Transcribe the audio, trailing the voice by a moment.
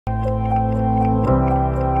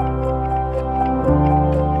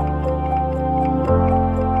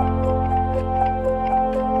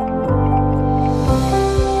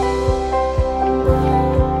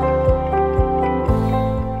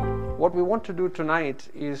what we want to do tonight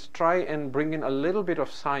is try and bring in a little bit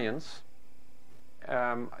of science.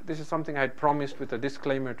 This is something I had promised with a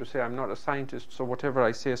disclaimer to say I'm not a scientist, so whatever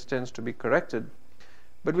I say tends to be corrected.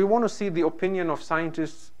 But we want to see the opinion of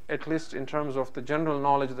scientists, at least in terms of the general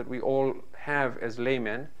knowledge that we all have as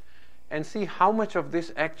laymen, and see how much of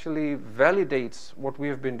this actually validates what we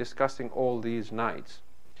have been discussing all these nights.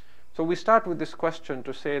 So we start with this question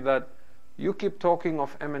to say that you keep talking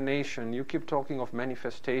of emanation, you keep talking of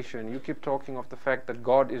manifestation, you keep talking of the fact that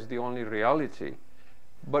God is the only reality.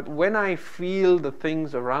 But when I feel the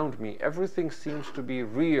things around me, everything seems to be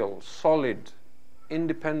real, solid,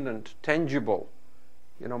 independent, tangible.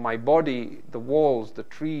 You know, my body, the walls, the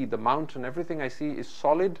tree, the mountain, everything I see is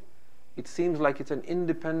solid. It seems like it's an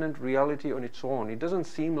independent reality on its own. It doesn't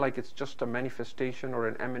seem like it's just a manifestation or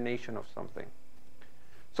an emanation of something.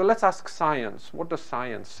 So let's ask science. What does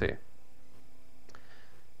science say?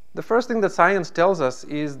 The first thing that science tells us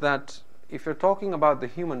is that if you're talking about the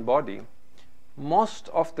human body, most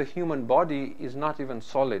of the human body is not even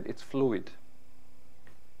solid, it's fluid.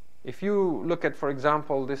 If you look at, for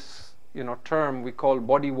example, this term we call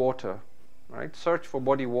body water, right? Search for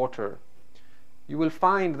body water. You will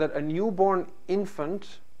find that a newborn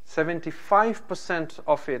infant, 75%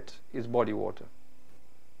 of it is body water.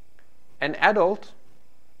 An adult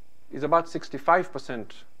is about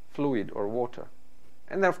 65% fluid or water.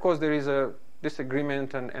 And then, of course, there is a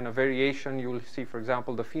disagreement and a variation. You will see, for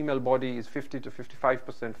example, the female body is 50 to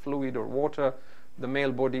 55% fluid or water. The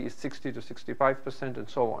male body is 60 to 65% and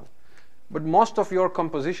so on. But most of your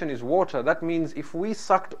composition is water. That means if we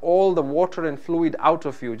sucked all the water and fluid out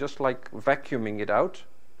of you, just like vacuuming it out,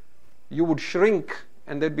 you would shrink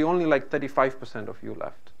and there'd be only like 35% of you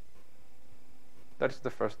left. That's the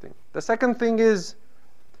first thing. The second thing is,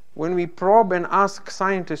 when we probe and ask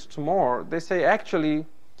scientists more, they say actually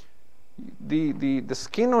the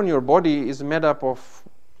skin on your body is made up of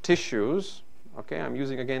tissues. Okay, I'm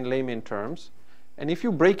using again layman terms. And if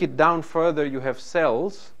you break it down further, you have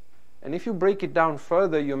cells. And if you break it down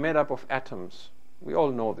further, you're made up of atoms. We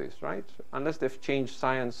all know this, right? Unless they've changed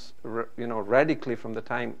science, radically from the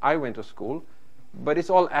time I went to school. But it's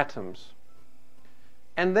all atoms.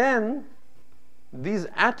 And then these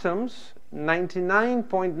atoms,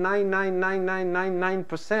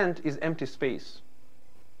 99.999999% is empty space.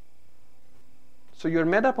 So you're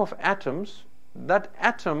made up of atoms. That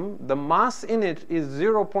atom, the mass in it is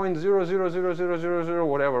 0.0000000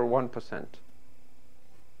 whatever 1%.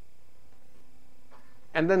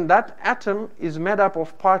 And then that atom is made up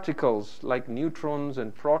of particles like neutrons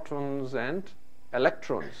and protons and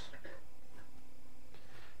electrons.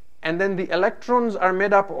 And then the electrons are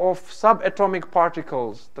made up of subatomic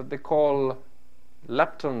particles that they call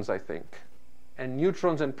leptons, I think. And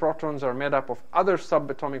neutrons and protons are made up of other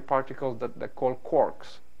subatomic particles that they call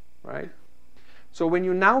quarks, right? So when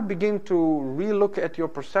you now begin to relook at your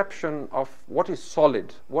perception of what is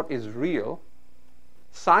solid, what is real,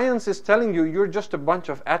 science is telling you you're just a bunch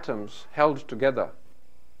of atoms held together.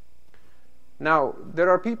 Now,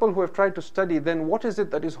 there are people who have tried to study then what is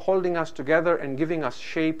it that is holding us together and giving us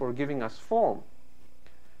shape or giving us form.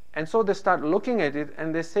 And so they start looking at it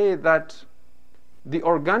and they say that the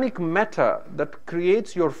organic matter that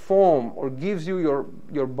creates your form or gives you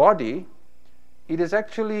your body, it is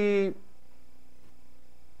actually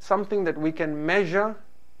something that we can measure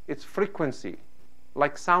its frequency,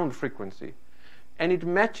 like sound frequency. And it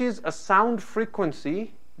matches a sound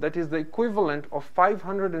frequency that is the equivalent of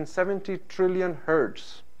 570 trillion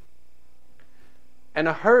hertz. And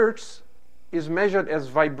a hertz is measured as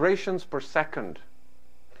vibrations per second,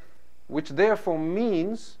 which therefore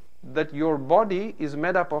means that your body is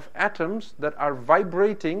made up of atoms that are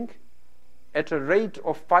vibrating at a rate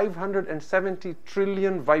of 570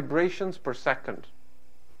 trillion vibrations per second.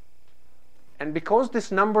 And because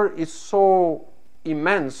this number is so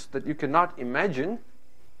immense that you cannot imagine,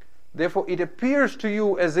 therefore it appears to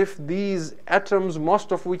you as if these atoms,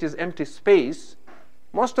 most of which is empty space,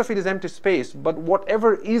 most of it is empty space, but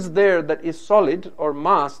whatever is there that is solid or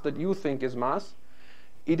mass that you think is mass,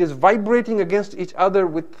 it is vibrating against each other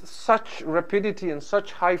with such rapidity and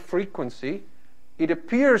such high frequency, it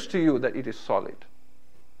appears to you that it is solid.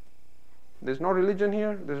 There's no religion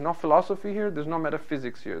here, there's no philosophy here, there's no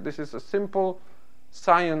metaphysics here. This is a simple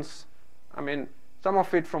science. I mean, some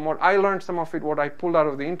of it from what I learned, some of it what I pulled out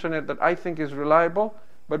of the internet that I think is reliable.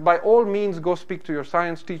 But by all means, go speak to your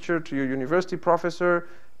science teacher, to your university professor,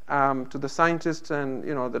 to the scientists and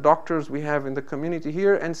the doctors we have in the community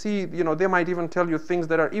here, and see, they might even tell you things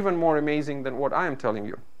that are even more amazing than what I am telling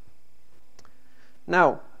you.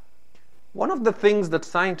 Now, one of the things that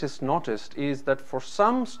scientists noticed is that for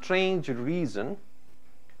some strange reason,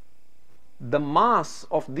 the mass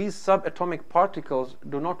of these subatomic particles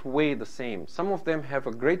do not weigh the same. Some of them have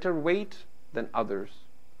a greater weight than others.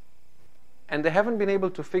 And they haven't been able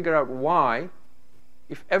to figure out why,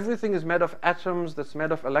 if everything is made of atoms, that's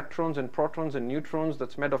made of electrons and protons and neutrons,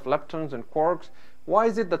 that's made of leptons and quarks, why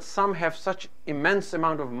is it that some have such immense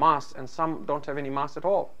amount of mass and some don't have any mass at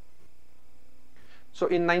all? So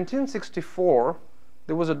in 1964,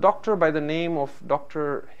 there was a doctor by the name of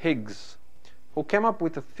Dr. Higgs who came up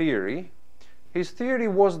with a theory. His theory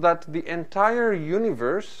was that the entire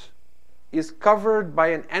universe is covered by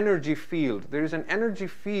an energy field. There is an energy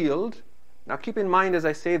field. Now keep in mind as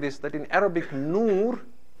I say this, that in Arabic, nur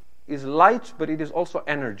is light, but it is also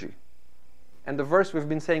energy. And the verse we've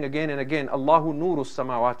been saying again and again, Allahu nuru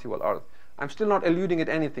samawati wal ard. I'm still not alluding at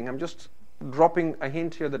anything. I'm just dropping a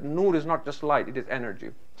hint here that nur is not just light, it is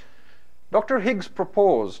energy. Dr. Higgs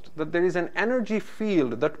proposed that there is an energy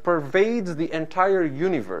field that pervades the entire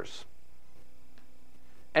universe.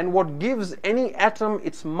 And what gives any atom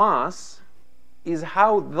its mass is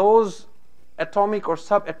how those atomic or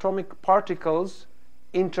subatomic particles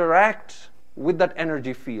interact with that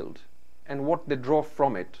energy field and what they draw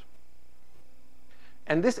from it.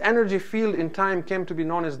 And this energy field in time came to be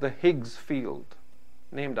known as the Higgs field,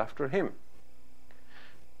 named after him.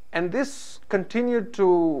 And this continued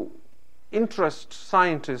to interest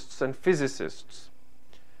scientists and physicists.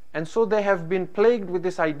 And so they have been plagued with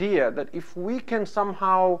this idea that if we can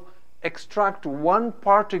somehow extract one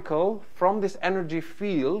particle from this energy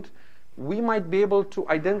field, we might be able to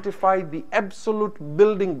identify the absolute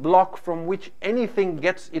building block from which anything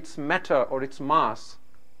gets its matter or its mass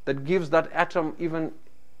that gives that atom even,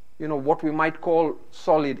 what we might call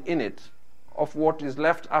solid in it, of what is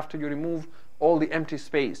left after you remove all the empty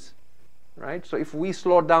space. Right? So if we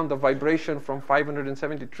slow down the vibration from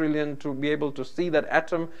 570 trillion to be able to see that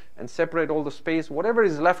atom and separate all the space, whatever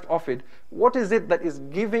is left of it, what is it that is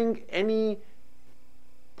giving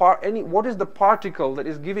what is the particle that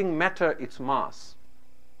is giving matter its mass?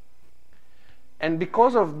 And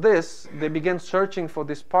because of this, they began searching for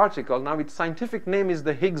this particle. Now its scientific name is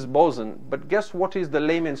the Higgs boson, but guess what is the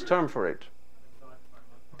layman's term for it?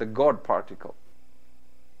 The God particle.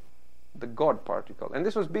 The God particle. And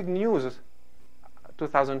this was big news,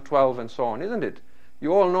 2012 and so on, isn't it?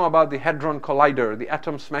 You all know about the Hadron Collider, the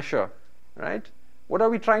atom smasher, right? What are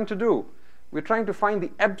we trying to do? We're trying to find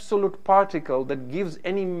the absolute particle that gives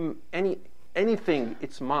anything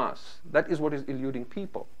its mass. That is what is eluding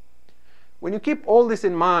people. When you keep all this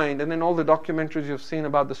in mind, and then all the documentaries you've seen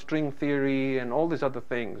about the string theory and all these other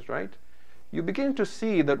things, right? You begin to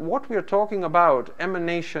see that what we are talking about,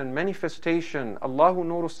 emanation, manifestation, Allahu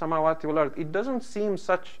nuru samawati wal ard, it doesn't seem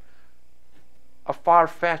such a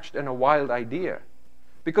far-fetched and a wild idea.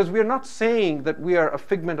 Because we are not saying that we are a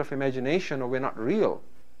figment of imagination or we're not real.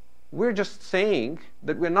 We're just saying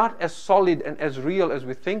that we're not as solid and as real as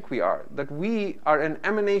we think we are. That we are an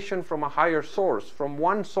emanation from a higher source, from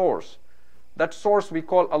one source. That source we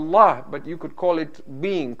call Allah, but you could call it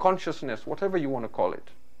being, consciousness, whatever you want to call it.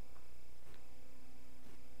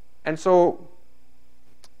 And so,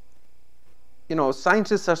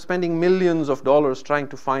 scientists are spending millions of dollars trying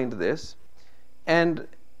to find this. And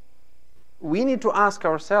we need to ask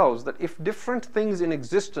ourselves that if different things in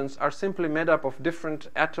existence are simply made up of different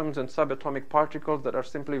atoms and subatomic particles that are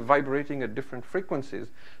simply vibrating at different frequencies,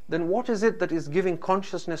 then what is it that is giving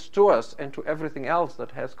consciousness to us and to everything else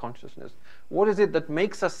that has consciousness? What is it that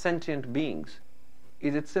makes us sentient beings?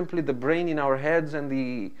 Is it simply the brain in our heads and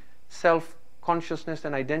the self-consciousness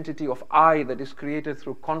and identity of I that is created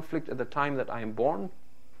through conflict at the time that I am born?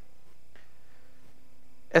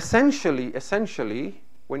 Essentially,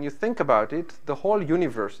 when you think about it, the whole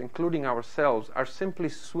universe, including ourselves, are simply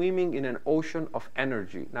swimming in an ocean of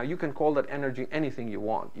energy. Now, you can call that energy anything you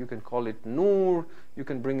want. You can call it nur, you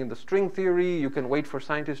can bring in the string theory, you can wait for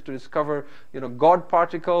scientists to discover, God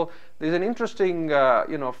particle. There's an interesting,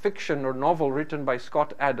 fiction or novel written by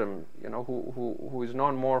Scott Adams, who is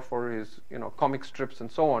known more for his, comic strips and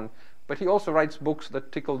so on. But he also writes books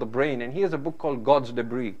that tickle the brain, and he has a book called God's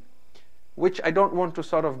Debris, which I don't want to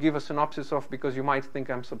sort of give a synopsis of because you might think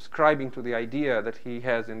I'm subscribing to the idea that he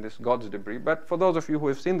has in this God's Debris. But for those of you who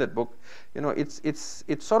have seen that book,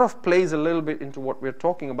 it sort of plays a little bit into what we're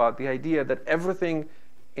talking about, the idea that everything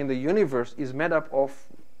in the universe is made up of,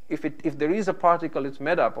 if there is a particle it's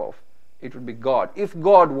made up of, it would be God. If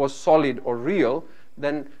God was solid or real,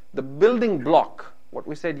 then the building block, what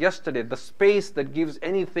we said yesterday, the space that gives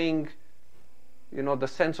anything the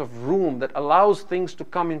sense of room that allows things to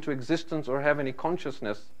come into existence or have any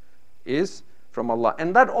consciousness, is from Allah.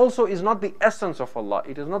 And that also is not the essence of Allah.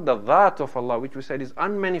 It is not the dhat of Allah, which we said is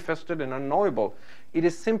unmanifested and unknowable. It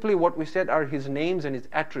is simply what we said are His names and His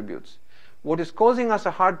attributes. What is causing us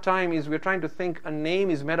a hard time is we're trying to think a name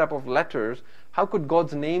is made up of letters. How could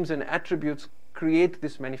God's names and attributes create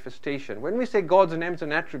this manifestation? When we say God's names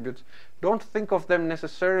and attributes, don't think of them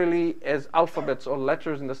necessarily as alphabets or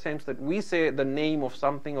letters in the sense that we say the name of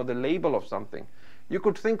something or the label of something. You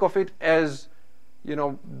could think of it as,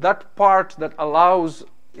 that part that allows,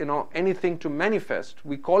 anything to manifest.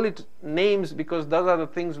 We call it names because those are the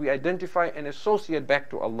things we identify and associate back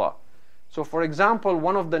to Allah. So for example,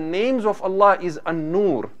 one of the names of Allah is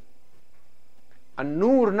An-Nur.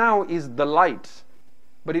 An-Nur now is the light.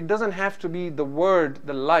 But it doesn't have to be the word,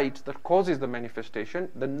 the light, that causes the manifestation.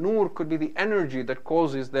 The Nur could be the energy that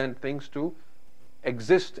causes then things to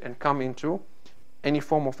exist and come into any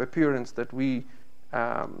form of appearance that we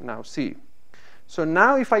now see. So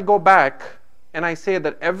now if I go back and I say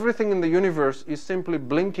that everything in the universe is simply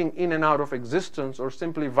blinking in and out of existence, or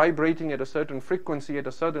simply vibrating at a certain frequency, at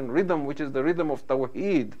a certain rhythm, which is the rhythm of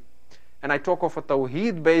Tawheed, and I talk of a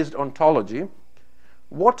Tawheed-based ontology,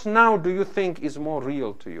 what now do you think is more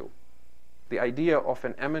real to you? The idea of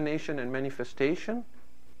an emanation and manifestation,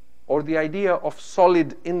 or the idea of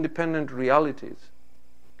solid, independent realities?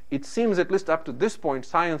 It seems, at least up to this point,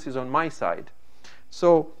 science is on my side.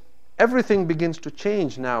 So everything begins to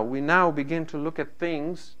change now. We now begin to look at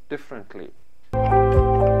things differently.